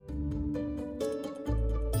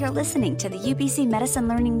You're listening to the UBC Medicine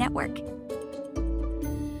Learning Network.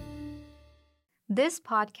 This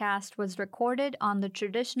podcast was recorded on the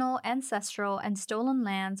traditional, ancestral, and stolen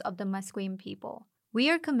lands of the Musqueam people. We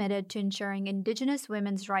are committed to ensuring Indigenous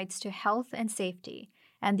women's rights to health and safety,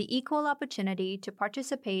 and the equal opportunity to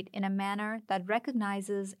participate in a manner that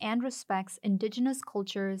recognizes and respects Indigenous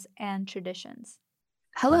cultures and traditions.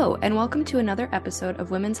 Hello, and welcome to another episode of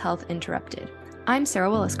Women's Health Interrupted. I'm Sarah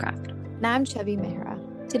Williscraft. And I'm Chevy Mehra.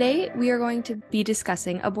 Today, we are going to be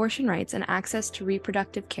discussing abortion rights and access to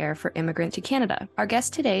reproductive care for immigrants to Canada. Our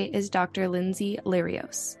guest today is Dr. Lindsay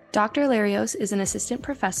Larios. Dr. Larios is an assistant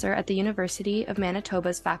professor at the University of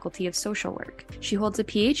Manitoba's Faculty of Social Work. She holds a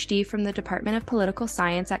PhD from the Department of Political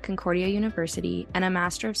Science at Concordia University and a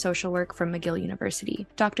Master of Social Work from McGill University.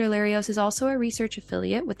 Dr. Larios is also a research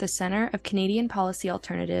affiliate with the Centre of Canadian Policy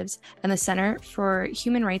Alternatives and the Centre for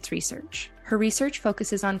Human Rights Research. Her research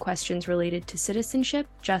focuses on questions related to citizenship,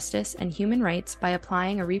 justice, and human rights by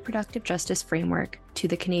applying a reproductive justice framework to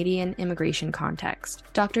the Canadian immigration context.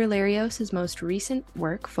 Dr. Larios' most recent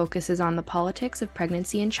work focuses on the politics of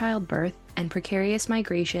pregnancy and childbirth and precarious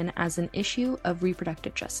migration as an issue of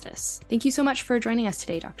reproductive justice. Thank you so much for joining us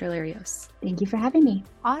today, Dr. Larios. Thank you for having me.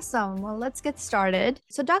 Awesome. Well, let's get started.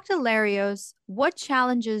 So, Dr. Larios, what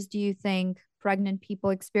challenges do you think pregnant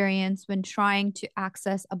people experience when trying to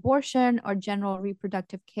access abortion or general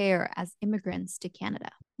reproductive care as immigrants to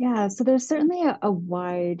Canada? Yeah, so there's certainly a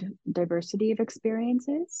wide diversity of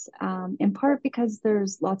experiences, in part because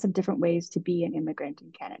there's lots of different ways to be an immigrant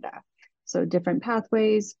in Canada. So different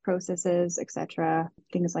pathways, processes, etc.,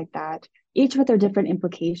 things like that, each with their different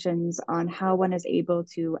implications on how one is able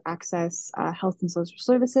to access health and social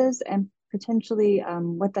services and potentially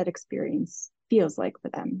what that experience feels like for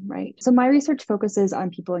them, right? So my research focuses on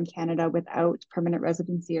people in Canada without permanent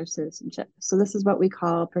residency or citizenship. So this is what we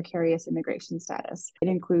call precarious immigration status. It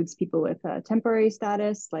includes people with temporary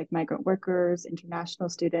status, like migrant workers, international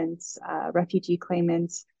students, refugee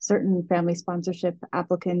claimants, certain family sponsorship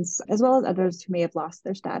applicants, as well as others who may have lost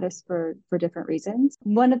their status for different reasons.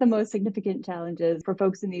 One of the most significant challenges for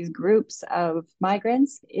folks in these groups of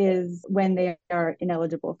migrants is when they are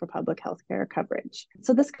ineligible for public health care coverage.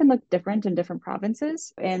 So this can look different in different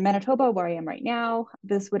provinces. In Manitoba, where I am right now,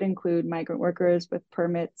 this would include migrant workers with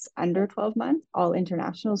permits under 12 months, all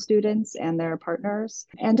international students and their partners,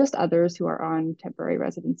 and just others who are on temporary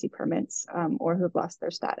residency permits or who have lost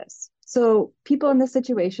their status. So people in this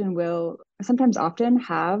situation will sometimes often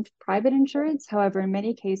have private insurance. However, in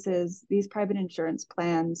many cases, these private insurance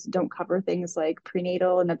plans don't cover things like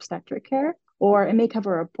prenatal and obstetric care, or it may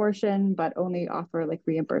cover a portion, but only offer like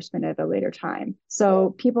reimbursement at a later time.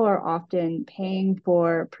 So people are often paying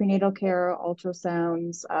for prenatal care,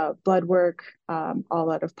 ultrasounds, blood work,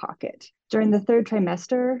 all out of pocket. During the third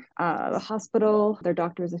trimester, the hospital their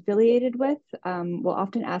doctor is affiliated with will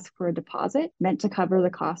often ask for a deposit meant to cover the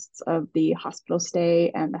costs of the hospital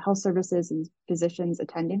stay and the health services and physicians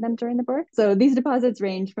attending them during the birth. So these deposits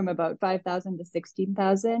range from about $5,000 to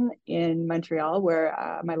 $16,000 in Montreal,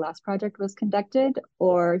 where my last project was conducted,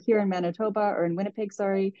 or here in Manitoba or in Winnipeg,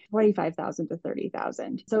 $45,000 to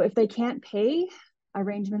 $30,000. So if they can't pay,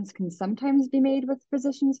 arrangements can sometimes be made with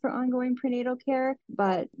physicians for ongoing prenatal care,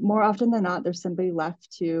 but more often than not, they're simply left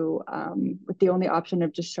to with the only option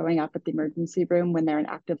of just showing up at the emergency room when they're in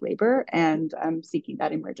active labor and seeking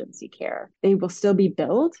that emergency care. They will still be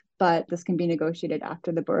billed, but this can be negotiated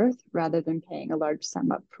after the birth rather than paying a large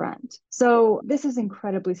sum up front. So this is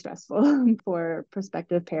incredibly stressful for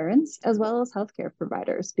prospective parents as well as healthcare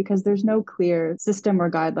providers because there's no clear system or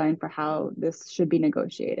guideline for how this should be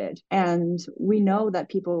negotiated. And we know that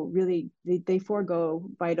people really, they forego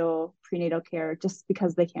vital prenatal care just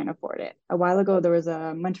because they can't afford it. A while ago, there was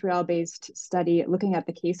a Montreal-based study looking at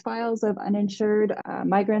the case files of uninsured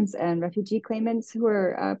migrants and refugee claimants who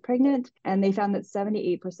were pregnant, and they found that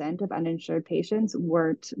 78% of uninsured patients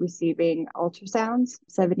weren't receiving ultrasounds,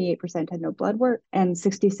 78% had no blood work, and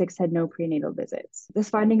 66 had no prenatal visits. This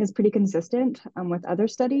finding is pretty consistent with other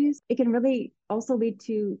studies. It can really also lead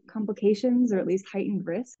to complications or at least heightened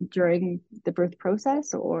risk during the birth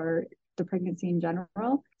process or the pregnancy in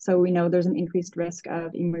general. So we know there's an increased risk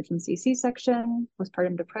of emergency C-section,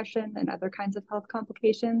 postpartum depression, and other kinds of health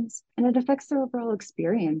complications. And it affects their overall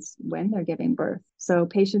experience when they're giving birth. So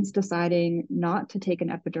patients deciding not to take an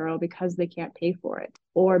epidural because they can't pay for it,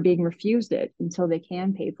 or being refused it until they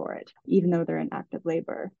can pay for it, even though they're in active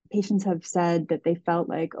labor. Patients have said that they felt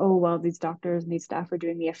like, oh, well, these doctors and these staff are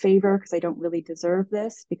doing me a favor because I don't really deserve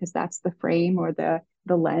this, because that's the frame or the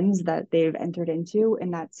the lens that they've entered into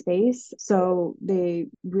in that space. So they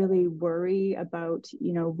really worry about,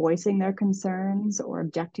 voicing their concerns or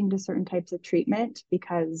objecting to certain types of treatment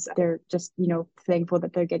because they're just, thankful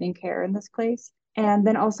that they're getting care in this place. And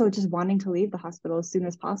then also just wanting to leave the hospital as soon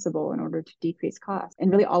as possible in order to decrease costs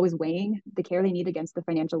and really always weighing the care they need against the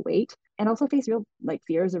financial weight, and also face real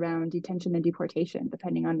fears around detention and deportation,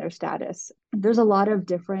 depending on their status. There's a lot of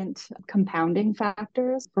different compounding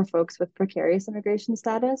factors for folks with precarious immigration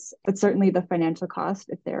status, but certainly the financial cost,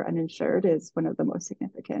 if they're uninsured, is one of the most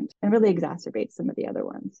significant and really exacerbates some of the other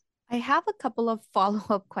ones. I have a couple of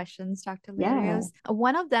follow-up questions, Dr. Yeah. Larios.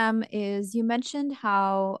 One of them is you mentioned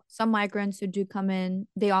how some migrants who do come in,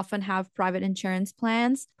 they often have private insurance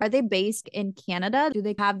plans. Are they based in Canada? Do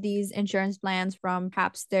they have these insurance plans from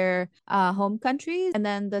perhaps their home countries? And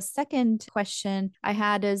then the second question I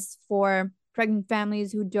had is for pregnant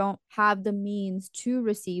families who don't have the means to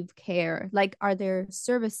receive care. Like, are there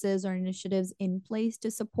services or initiatives in place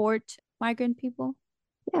to support migrant people?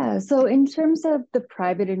 Yeah, so in terms of the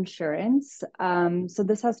private insurance, so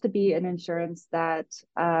this has to be an insurance that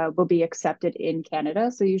will be accepted in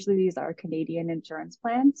Canada. So usually these are Canadian insurance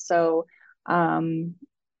plans. So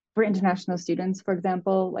for international students, for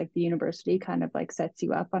example, like the university kind of sets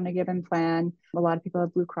you up on a given plan. A lot of people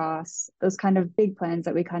have Blue Cross. Those kind of big plans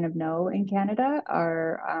that we kind of know in Canada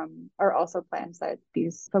are also plans that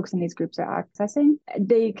these folks in these groups are accessing.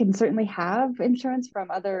 They can certainly have insurance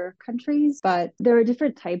from other countries, but there are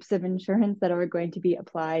different types of insurance that are going to be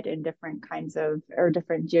applied in different kinds of or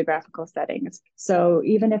different geographical settings. So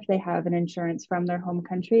even if they have an insurance from their home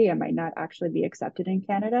country, it might not actually be accepted in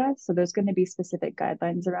Canada. So there's going to be specific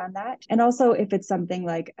guidelines around that. And also, if it's something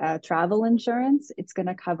like travel insurance, it's going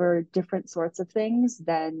to cover different sorts of things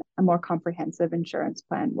than a more comprehensive insurance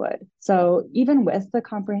plan would. So even with the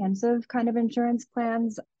comprehensive kind of insurance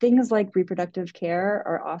plans, things like reproductive care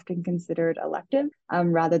are often considered elective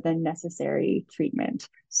rather than necessary treatment.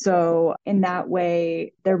 So in that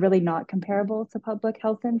way, they're really not comparable to public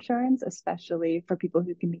health insurance, especially for people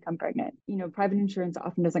who can become pregnant. Private insurance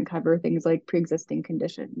often doesn't cover things like pre-existing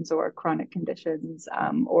conditions or chronic conditions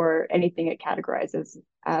or anything it categorizes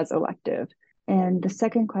as elective. And the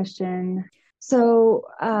second question, so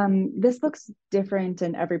this looks different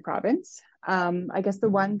in every province. I guess the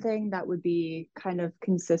one thing that would be kind of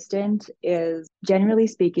consistent is, generally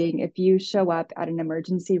speaking, if you show up at an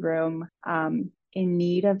emergency room in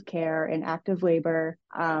need of care, in active labor,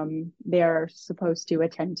 they're supposed to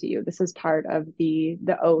attend to you. This is part of the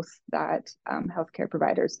oath that healthcare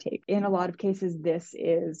providers take. In a lot of cases, this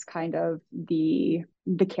is kind of the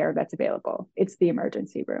care that's available. It's the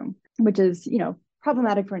emergency room, which is,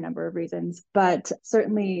 problematic for a number of reasons, but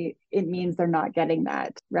certainly it means they're not getting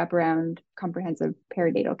that wraparound comprehensive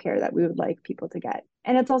perinatal care that we would like people to get.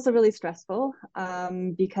 And it's also really stressful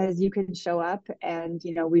because you can show up and,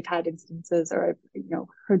 we've had instances or,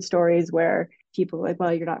 heard stories where people are like,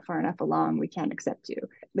 well, you're not far enough along, we can't accept you.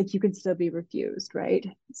 You could still be refused, right?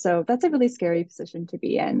 So that's a really scary position to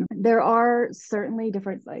be in. There are certainly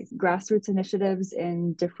different grassroots initiatives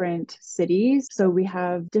in different cities. So we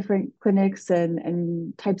have different clinics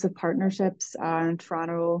and types of partnerships.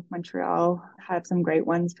 Toronto, Montreal have some great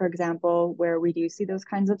ones, for example, where we do see those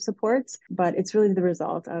kinds of supports, but it's really the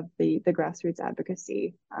result of the grassroots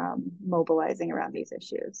advocacy mobilizing around these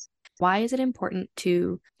issues. Why is it important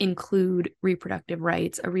to include reproductive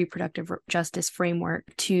rights, a reproductive justice framework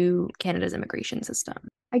to Canada's immigration system?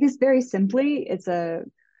 I guess very simply, it's an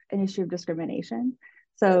issue of discrimination.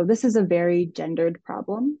 So this is a very gendered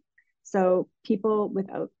problem. So people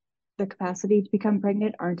without the capacity to become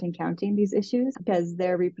pregnant aren't encountering these issues because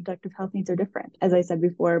their reproductive health needs are different. As I said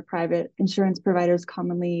before, private insurance providers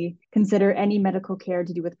commonly consider any medical care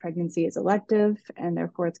to do with pregnancy as elective, and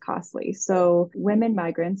therefore it's costly. So women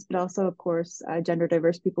migrants, but also, of course, gender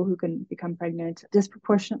diverse people who can become pregnant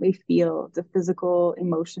disproportionately feel the physical,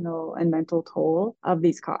 emotional, and mental toll of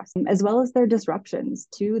these costs, as well as their disruptions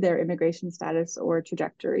to their immigration status or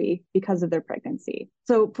trajectory because of their pregnancy.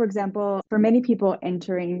 So, for example, for many people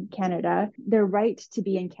entering Canada, their right to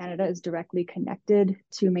be in Canada is directly connected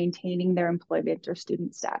to maintaining their employment or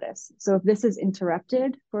student status. So if this is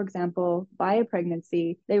interrupted, for example, by a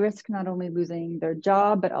pregnancy, they risk not only losing their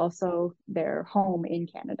job, but also their home in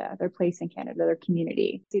Canada, their place in Canada, their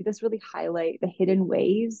community. See, this really highlight the hidden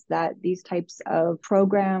ways that these types of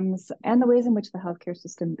programs and the ways in which the healthcare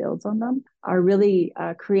system builds on them are really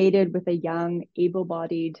created with a young,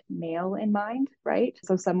 able-bodied male in mind, right?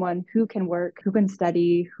 So someone who can work, who can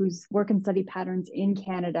study, who's whose work and study patterns in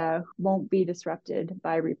Canada won't be disrupted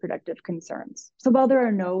by reproductive concerns. So while there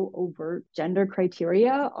are no overt gender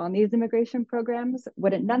criteria on these immigration programs,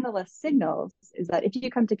 what it nonetheless signals is that if you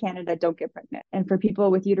come to Canada, don't get pregnant. And for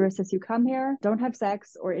people with uteruses who come here, don't have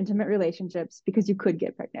sex or intimate relationships because you could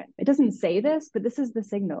get pregnant. It doesn't say this, but this is the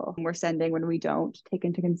signal we're sending when we don't take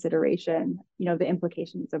into consideration, the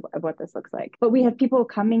implications of what this looks like. But we have people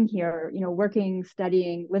coming here, working,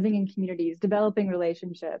 studying, living in communities, developing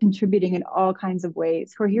relationships, contributing in all kinds of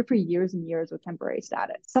ways, who are here for years and years with temporary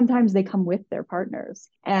status. Sometimes they come with their partners.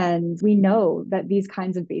 And we know that these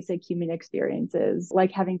kinds of basic human experiences,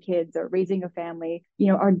 like having kids or raising a family,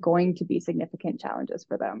 are going to be significant challenges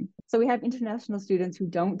for them. So we have international students who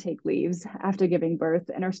don't take leaves after giving birth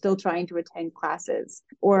and are still trying to attend classes,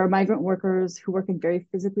 or migrant workers who work in very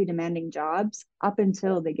physically demanding jobs up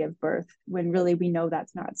until they give birth, when really we know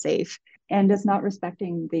that's not safe and is not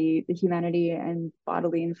respecting the humanity and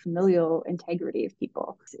bodily and familial integrity of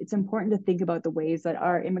people. It's important to think about the ways that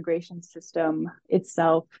our immigration system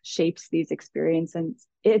itself shapes these experiences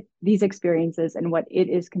and what it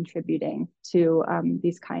is contributing to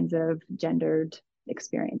these kinds of gendered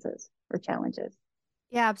experiences or challenges.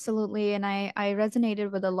 Yeah, absolutely. And I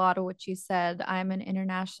resonated with a lot of what you said. I'm an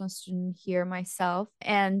international student here myself,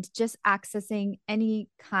 and just accessing any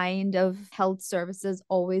kind of health services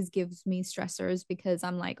always gives me stressors, because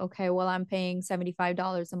I'm like, okay, well, I'm paying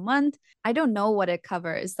 $75 a month. I don't know what it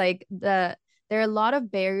covers. There are a lot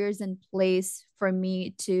of barriers in place for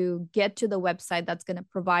me to get to the website that's going to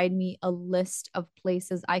provide me a list of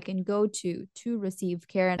places I can go to receive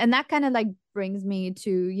care. And that kind of brings me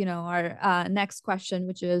to, our next question,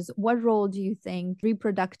 which is, what role do you think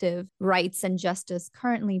reproductive rights and justice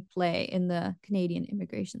currently play in the Canadian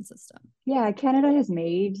immigration system? Yeah, Canada has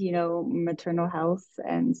made, maternal health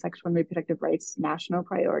and sexual and reproductive rights national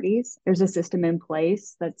priorities. There's a system in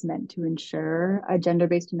place that's meant to ensure a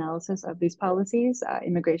gender-based analysis of these policies,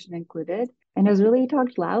 immigration included, and has really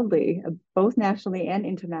talked loudly, both nationally and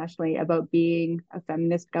internationally, about being a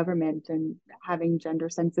feminist government and having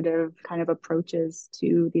gender-sensitive kind of approaches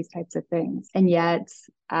to these types of things. And yet,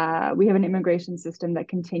 we have an immigration system that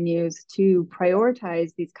continues to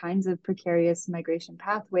prioritize these kinds of precarious migration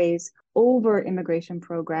pathways over immigration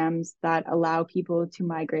programs that allow people to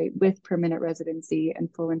migrate with permanent residency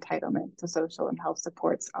and full entitlement to social and health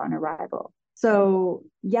supports on arrival. So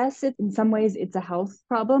yes, in some ways it's a health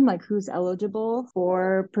problem, like who's eligible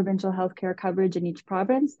for provincial healthcare coverage in each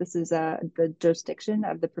province. This is the jurisdiction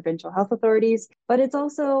of the provincial health authorities, but it's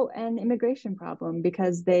also an immigration problem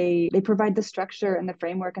because they provide the structure and the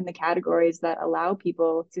framework and the categories that allow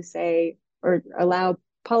people to say, or allow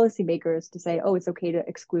policymakers to say, oh, it's okay to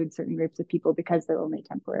exclude certain groups of people because they're only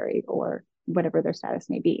temporary or whatever their status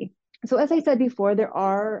may be. So as I said before, there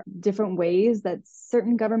are different ways that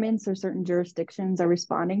certain governments or certain jurisdictions are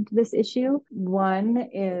responding to this issue. One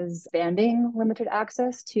is banning limited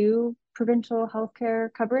access to provincial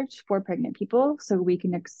healthcare coverage for pregnant people. So we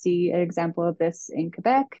can see an example of this in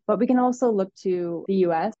Quebec, but we can also look to the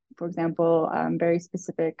US. For example, very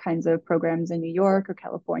specific kinds of programs in New York or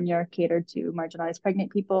California catered to marginalized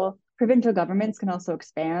pregnant people. Provincial governments can also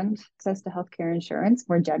expand access to healthcare insurance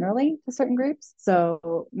more generally to certain groups.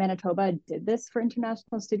 So Manitoba did this for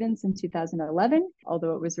international students in 2011,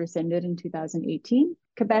 although it was rescinded in 2018.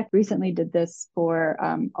 Quebec recently did this for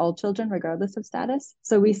all children, regardless of status.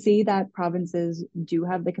 So we see that provinces do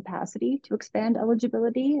have the capacity to expand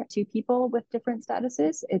eligibility to people with different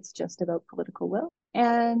statuses. It's just about political will.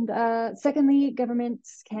 And secondly,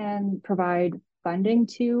 governments can provide funding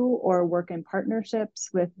to or work in partnerships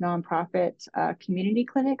with nonprofit community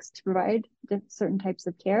clinics to provide certain types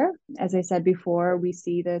of care. As I said before, we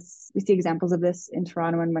see examples of this in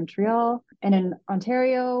Toronto and Montreal. And in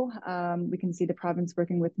Ontario, we can see the province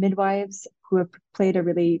working with midwives who have played a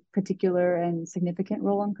really particular and significant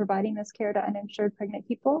role in providing this care to uninsured pregnant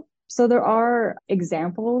people. So there are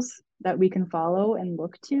examples that we can follow and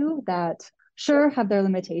look to that sure have their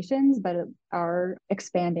limitations, but are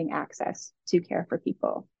expanding access to care for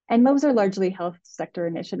people. And those are largely health sector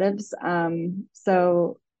initiatives.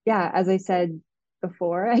 So yeah, as I said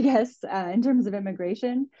before, I guess, in terms of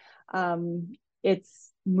immigration,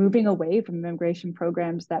 it's moving away from immigration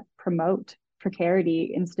programs that promote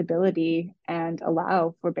precarity, instability, and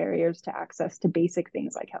allow for barriers to access to basic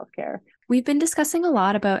things like healthcare. We've been discussing a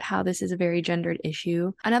lot about how this is a very gendered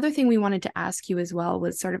issue. Another thing we wanted to ask you as well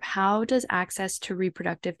was sort of how does access to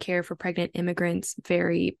reproductive care for pregnant immigrants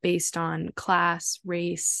vary based on class,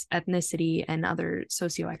 race, ethnicity, and other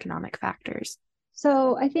socioeconomic factors?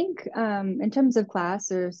 So I think in terms of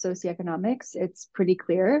class or socioeconomics, it's pretty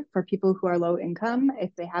clear for people who are low income,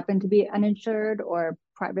 if they happen to be uninsured or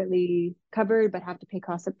privately covered but have to pay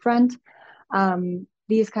costs up front,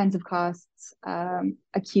 these kinds of costs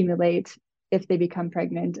accumulate if they become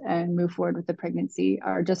pregnant and move forward with the pregnancy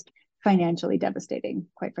are just financially devastating,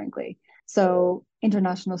 quite frankly. So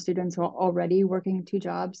international students who are already working two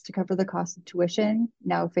jobs to cover the cost of tuition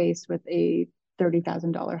now faced with a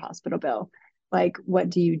 $30,000 hospital bill. Like, what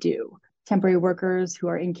do you do? Temporary workers who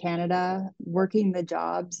are in Canada working the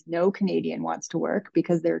jobs no Canadian wants to work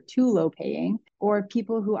because they're too low paying, or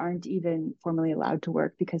people who aren't even formally allowed to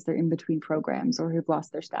work because they're in between programs or who've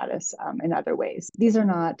lost their status in other ways. These are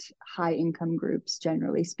not high income groups,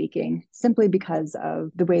 generally speaking, simply because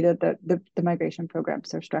of the way that the migration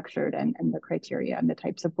programs are structured and the criteria and the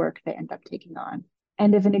types of work they end up taking on.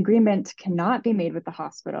 And if an agreement cannot be made with the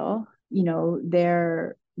hospital,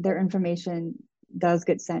 their information does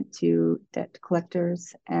get sent to debt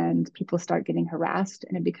collectors and people start getting harassed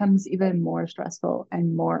and it becomes even more stressful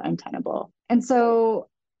and more untenable. And so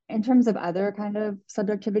in terms of other kind of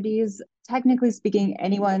subjectivities, technically speaking,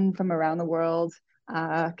 anyone from around the world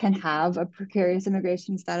can have a precarious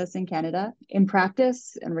immigration status in Canada. In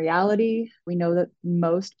practice and reality, we know that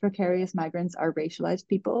most precarious migrants are racialized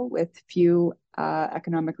people with few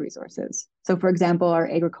economic resources. So, for example, our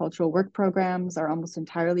agricultural work programs are almost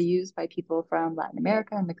entirely used by people from Latin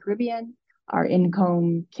America and the Caribbean. Our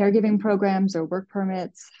in-home caregiving programs or work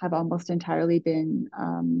permits have almost entirely been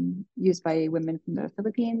used by women from the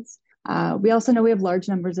Philippines. We also know we have large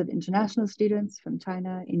numbers of international students from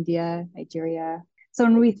China, India, Nigeria. So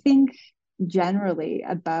when we think generally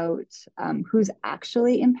about who's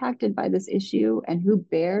actually impacted by this issue and who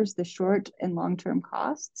bears the short and long-term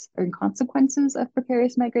costs or consequences of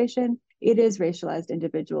precarious migration, it is racialized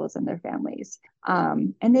individuals and their families.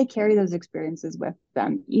 And they carry those experiences with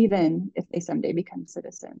them, even if they someday become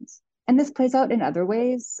citizens. And this plays out in other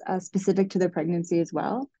ways, specific to their pregnancy as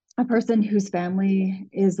well. A person whose family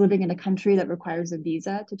is living in a country that requires a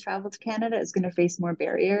visa to travel to Canada is going to face more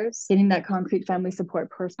barriers. Getting that concrete family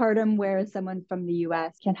support postpartum, whereas someone from the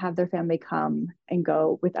US can have their family come and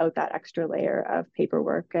go without that extra layer of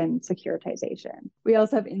paperwork and securitization. We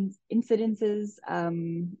also have incidences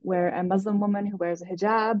where a Muslim woman who wears a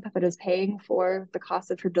hijab but is paying for the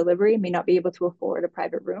cost of her delivery may not be able to afford a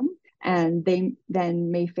private room. And they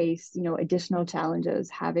then may face, additional challenges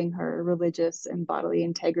having her religious and bodily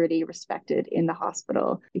integrity respected in the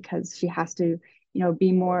hospital because she has to,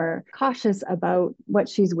 be more cautious about what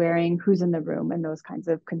she's wearing, who's in the room, and those kinds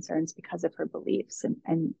of concerns because of her beliefs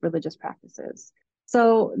and religious practices.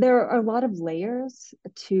 So there are a lot of layers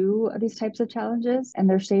to these types of challenges, and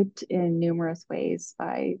they're shaped in numerous ways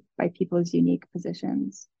by people's unique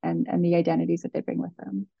positions and the identities that they bring with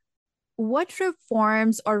them. What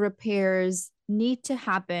reforms or repairs need to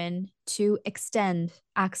happen to extend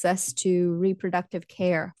access to reproductive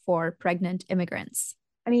care for pregnant immigrants?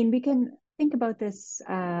 I mean, we can think about this,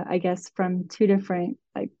 I guess, from two different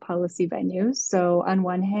policy venues. So on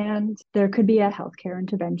one hand, there could be a healthcare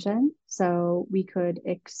intervention. So we could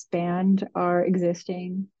expand our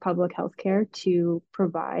existing public healthcare to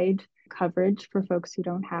provide coverage for folks who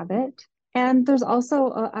don't have it. And there's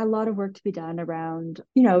also a lot of work to be done around,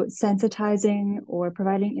 sensitizing or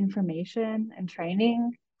providing information and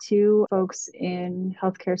training to folks in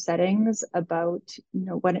healthcare settings about,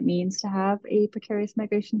 what it means to have a precarious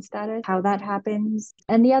migration status, how that happens.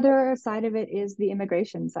 And the other side of it is the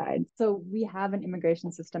immigration side. So we have an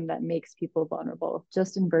immigration system that makes people vulnerable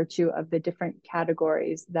just in virtue of the different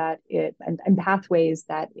categories that it and pathways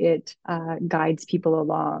that it guides people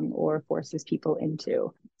along or forces people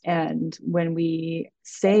into. And when we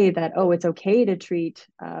say that, it's okay to treat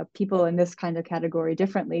people in this kind of category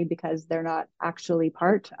differently because they're not actually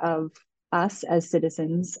part of us as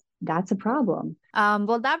citizens, that's a problem.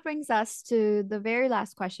 Well, that brings us to the very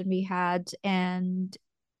last question we had, and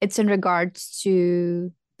it's in regards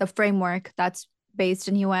to the framework that's based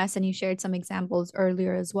in US, and you shared some examples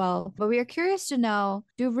earlier as well. But we are curious to know,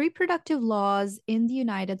 do reproductive laws in the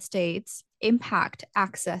United States impact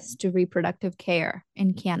access to reproductive care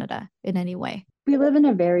in Canada in any way? We live in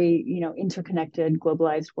a very, interconnected,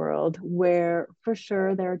 globalized world where for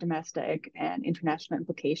sure there are domestic and international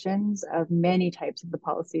implications of many types of the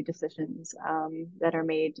policy decisions that are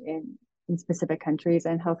made in specific countries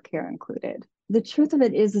and healthcare included. the truth of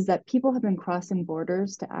it is that people have been crossing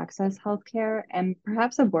borders to access healthcare, and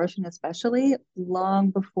perhaps abortion especially, long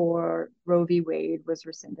before Roe v. Wade was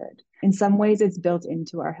rescinded. In some ways, it's built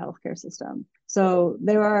into our healthcare system. So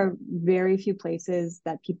there are very few places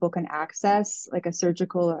that people can access like a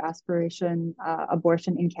surgical or aspiration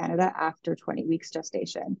abortion in Canada after 20 weeks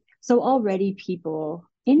gestation. So already people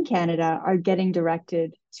in Canada are getting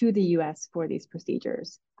directed to the US for these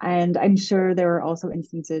procedures. And I'm sure there are also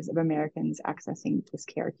instances of Americans accessing this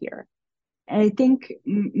care here. And I think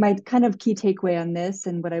my kind of key takeaway on this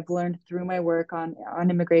and what I've learned through my work on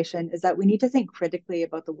immigration is that we need to think critically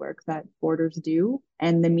about the work that borders do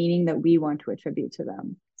and the meaning that we want to attribute to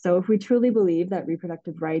them. So if we truly believe that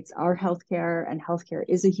reproductive rights are healthcare and healthcare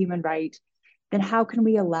is a human right, then how can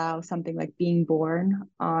we allow something like being born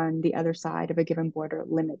on the other side of a given border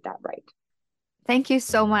limit that right? Thank you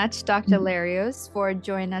so much, Dr. Larios, for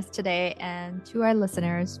joining us today, and to our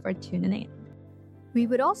listeners for tuning in. We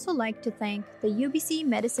would also like to thank the UBC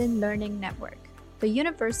Medicine Learning Network, the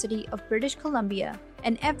University of British Columbia,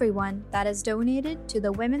 and everyone that has donated to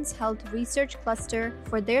the Women's Health Research Cluster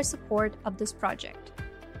for their support of this project.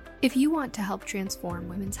 If you want to help transform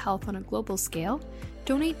women's health on a global scale,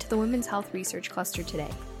 donate to the Women's Health Research Cluster today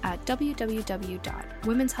at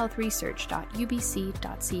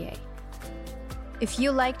www.womenshealthresearch.ubc.ca. If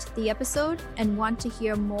you liked the episode and want to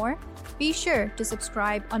hear more, be sure to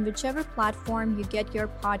subscribe on whichever platform you get your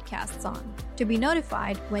podcasts on to be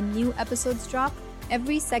notified when new episodes drop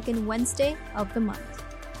every second Wednesday of the month.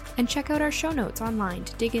 And check out our show notes online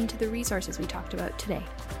to dig into the resources we talked about today.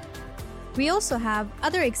 We also have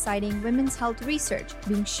other exciting women's health research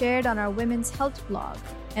being shared on our Women's Health blog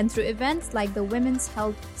and through events like the Women's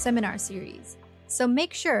Health Seminar Series. So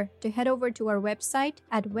make sure to head over to our website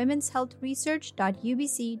at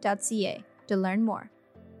womenshealthresearch.ubc.ca to learn more.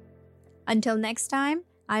 Until next time,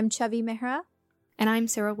 I'm Chavi Mehra. And I'm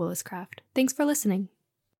Sarah Williscraft. Thanks for listening.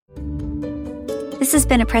 This has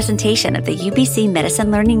been a presentation of the UBC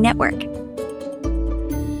Medicine Learning Network.